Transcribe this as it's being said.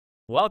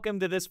Welcome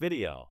to this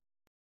video.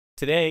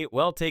 Today,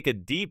 we'll take a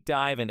deep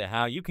dive into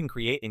how you can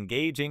create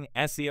engaging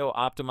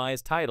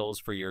SEO-optimized titles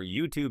for your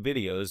YouTube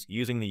videos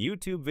using the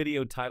YouTube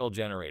Video Title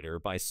Generator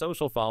by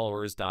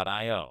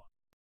SocialFollowers.io.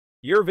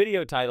 Your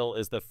video title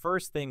is the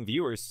first thing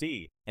viewers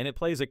see, and it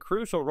plays a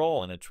crucial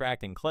role in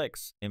attracting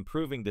clicks,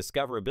 improving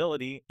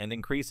discoverability, and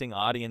increasing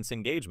audience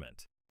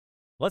engagement.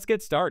 Let's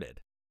get started.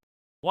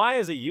 Why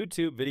is a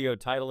YouTube video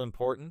title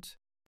important?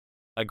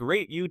 A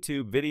great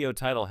YouTube video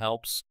title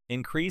helps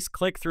increase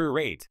click-through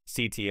rate,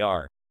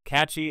 CTR.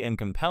 Catchy and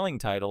compelling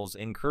titles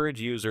encourage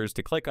users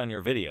to click on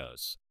your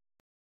videos.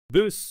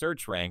 Boost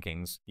search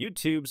rankings.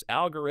 YouTube's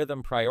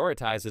algorithm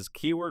prioritizes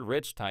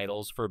keyword-rich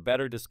titles for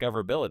better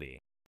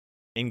discoverability.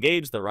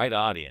 Engage the right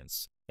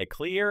audience. A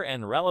clear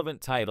and relevant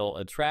title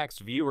attracts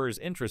viewers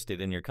interested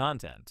in your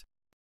content.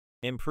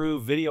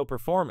 Improve video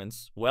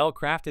performance.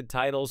 Well-crafted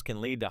titles can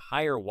lead to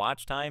higher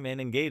watch time and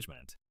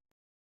engagement.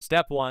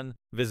 Step 1.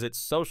 Visit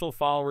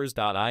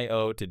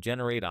SocialFollowers.io to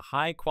generate a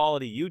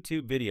high-quality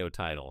YouTube video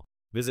title.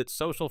 Visit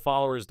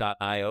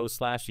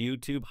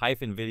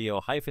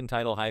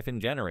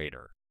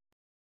SocialFollowers.io/YouTube-video-title-generator.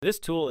 This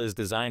tool is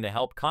designed to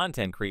help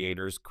content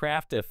creators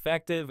craft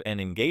effective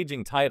and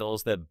engaging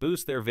titles that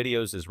boost their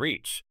videos'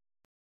 reach.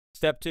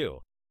 Step 2.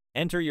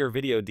 Enter your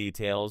video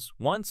details.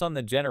 Once on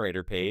the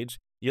generator page,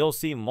 you'll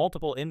see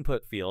multiple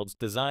input fields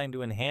designed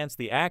to enhance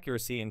the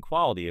accuracy and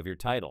quality of your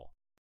title.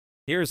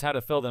 Here's how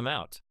to fill them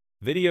out.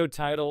 Video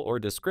title or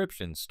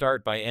description.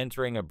 Start by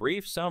entering a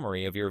brief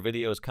summary of your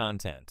video's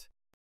content.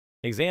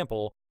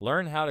 Example,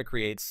 learn how to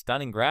create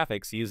stunning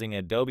graphics using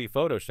Adobe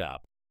Photoshop.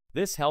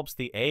 This helps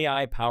the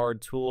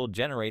AI-powered tool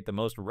generate the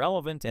most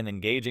relevant and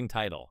engaging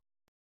title.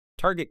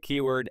 Target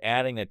keyword.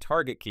 Adding a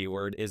target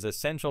keyword is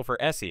essential for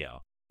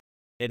SEO.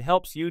 It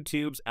helps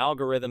YouTube's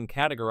algorithm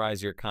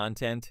categorize your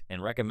content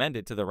and recommend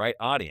it to the right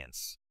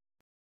audience.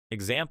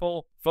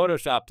 Example,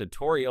 Photoshop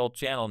tutorial.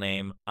 Channel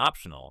name,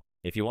 optional.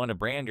 If you want to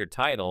brand your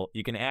title,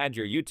 you can add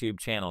your YouTube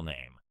channel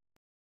name.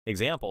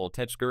 Example,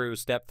 Tech Guru.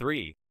 Step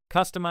 3.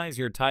 Customize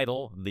your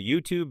title. The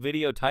YouTube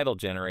Video Title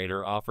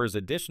Generator offers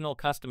additional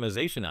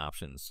customization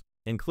options.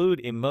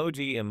 Include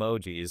emoji.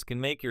 Emojis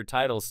can make your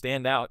title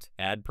stand out,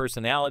 add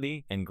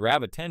personality, and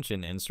grab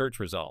attention in search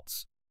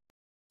results.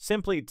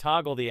 Simply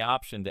toggle the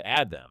option to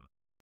add them.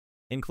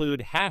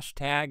 Include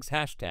hashtags.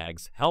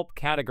 Hashtags help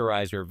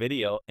categorize your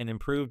video and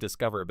improve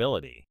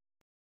discoverability.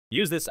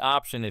 Use this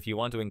option if you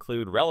want to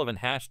include relevant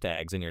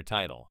hashtags in your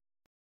title.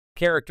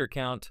 Character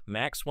count,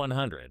 max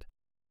 100.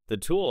 The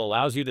tool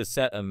allows you to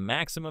set a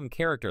maximum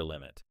character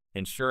limit,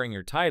 ensuring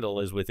your title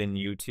is within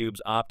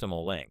YouTube's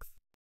optimal length.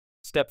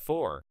 Step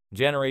 4.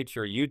 Generate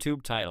your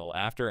YouTube title.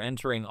 After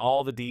entering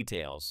all the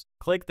details,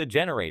 click the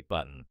Generate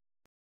button.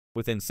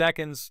 Within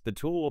seconds, the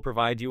tool will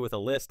provide you with a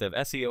list of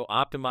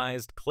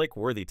SEO-optimized,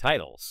 click-worthy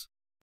titles.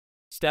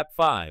 Step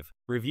 5.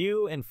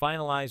 Review and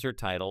finalize your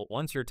title.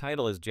 Once your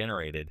title is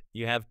generated,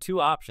 you have two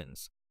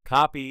options: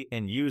 copy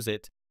and use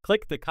it.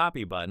 Click the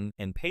Copy button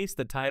and paste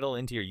the title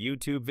into your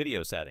YouTube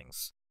video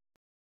settings.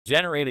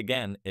 Generate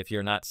again. If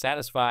you're not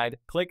satisfied,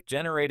 click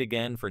Generate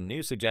again for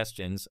new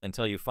suggestions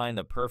until you find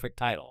the perfect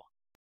title.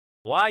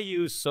 Why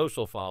use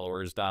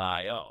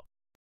SocialFollowers.io?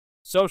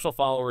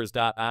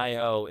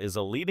 SocialFollowers.io is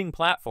a leading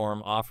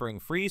platform offering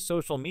free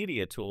social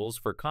media tools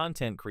for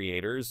content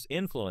creators,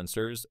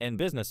 influencers, and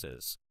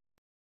businesses.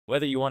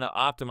 Whether you want to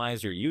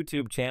optimize your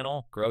YouTube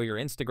channel, grow your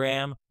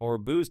Instagram, or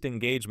boost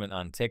engagement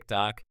on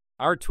TikTok,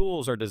 our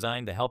tools are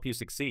designed to help you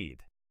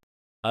succeed.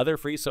 Other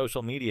free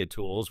social media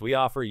tools we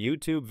offer: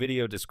 YouTube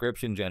Video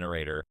Description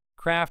Generator,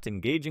 craft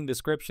engaging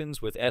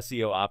descriptions with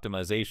SEO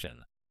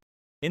optimization.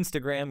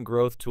 Instagram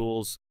growth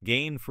tools,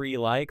 gain free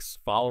likes,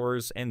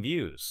 followers, and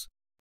views.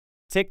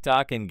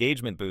 TikTok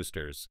engagement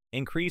boosters,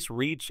 increase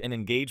reach and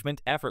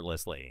engagement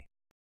effortlessly.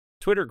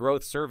 Twitter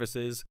growth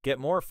services, get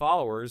more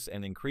followers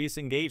and increase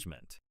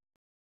engagement.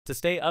 To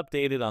stay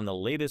updated on the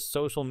latest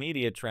social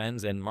media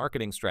trends and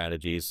marketing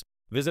strategies,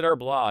 visit our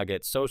blog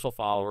at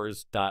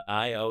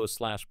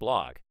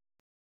socialfollowers.io/blog.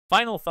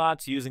 Final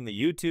thoughts: using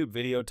the YouTube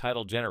Video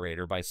Title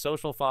Generator by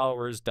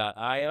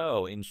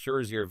SocialFollowers.io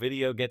ensures your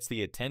video gets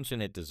the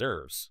attention it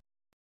deserves.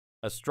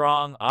 A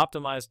strong,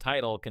 optimized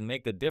title can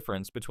make the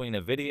difference between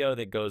a video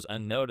that goes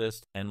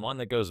unnoticed and one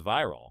that goes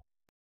viral.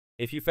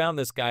 If you found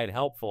this guide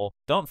helpful,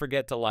 don't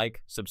forget to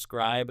like,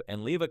 subscribe,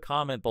 and leave a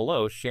comment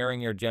below sharing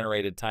your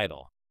generated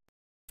title.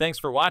 Thanks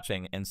for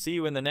watching, and see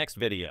you in the next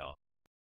video.